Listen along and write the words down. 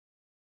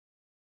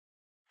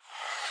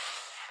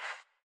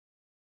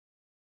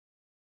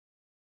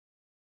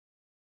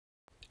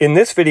In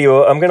this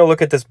video, I'm going to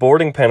look at this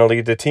boarding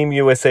penalty to Team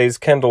USA's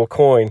Kendall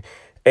Coyne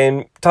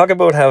and talk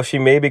about how she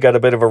maybe got a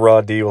bit of a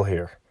raw deal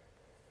here.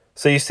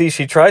 So you see,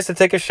 she tries to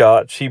take a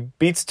shot, she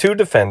beats two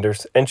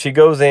defenders, and she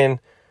goes in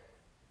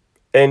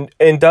and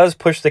does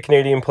push the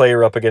Canadian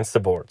player up against the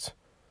boards.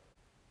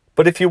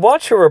 But if you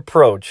watch her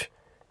approach,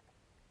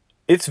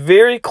 it's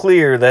very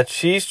clear that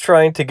she's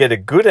trying to get a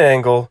good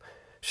angle.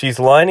 She's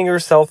lining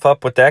herself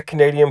up with that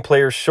Canadian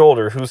player's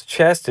shoulder, whose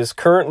chest is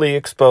currently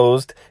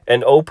exposed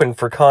and open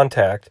for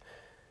contact.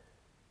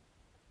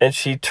 And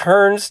she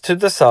turns to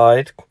the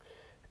side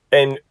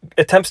and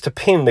attempts to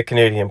pin the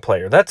Canadian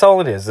player. That's all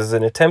it is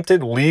an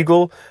attempted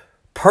legal,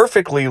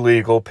 perfectly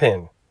legal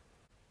pin.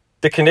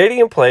 The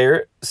Canadian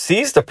player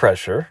sees the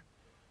pressure,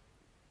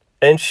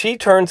 and she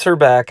turns her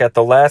back at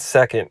the last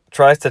second,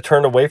 tries to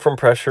turn away from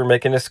pressure,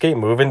 make an escape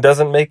move, and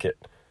doesn't make it.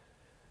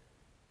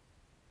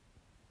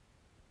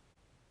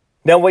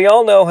 Now, we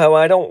all know how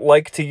I don't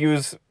like to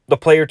use the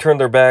player turned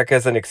their back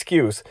as an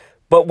excuse,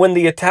 but when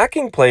the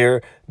attacking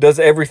player does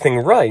everything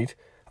right,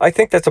 I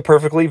think that's a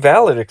perfectly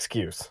valid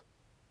excuse.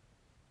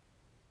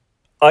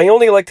 I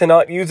only like to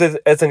not use it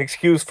as an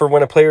excuse for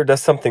when a player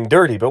does something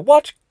dirty, but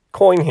watch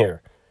Coyne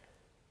here.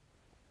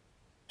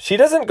 She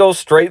doesn't go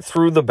straight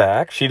through the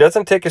back. She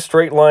doesn't take a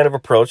straight line of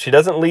approach. She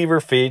doesn't leave her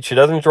feet. She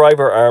doesn't drive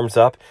her arms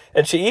up.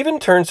 And she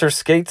even turns her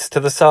skates to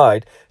the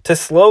side to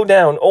slow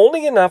down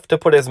only enough to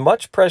put as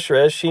much pressure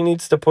as she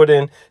needs to put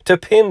in to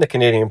pin the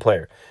Canadian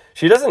player.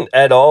 She doesn't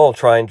at all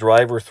try and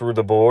drive her through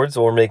the boards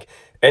or make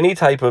any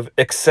type of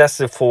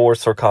excessive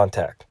force or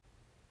contact.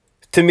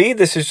 To me,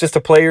 this is just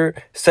a player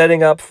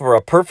setting up for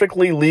a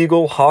perfectly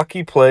legal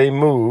hockey play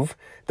move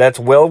that's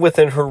well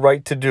within her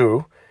right to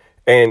do.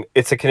 And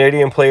it's a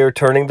Canadian player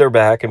turning their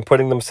back and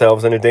putting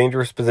themselves in a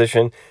dangerous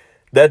position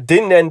that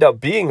didn't end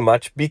up being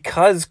much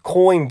because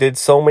Coyne did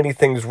so many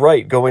things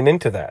right going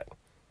into that.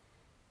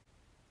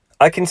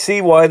 I can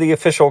see why the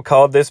official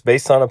called this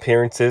based on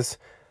appearances,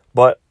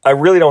 but I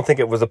really don't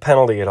think it was a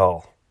penalty at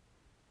all.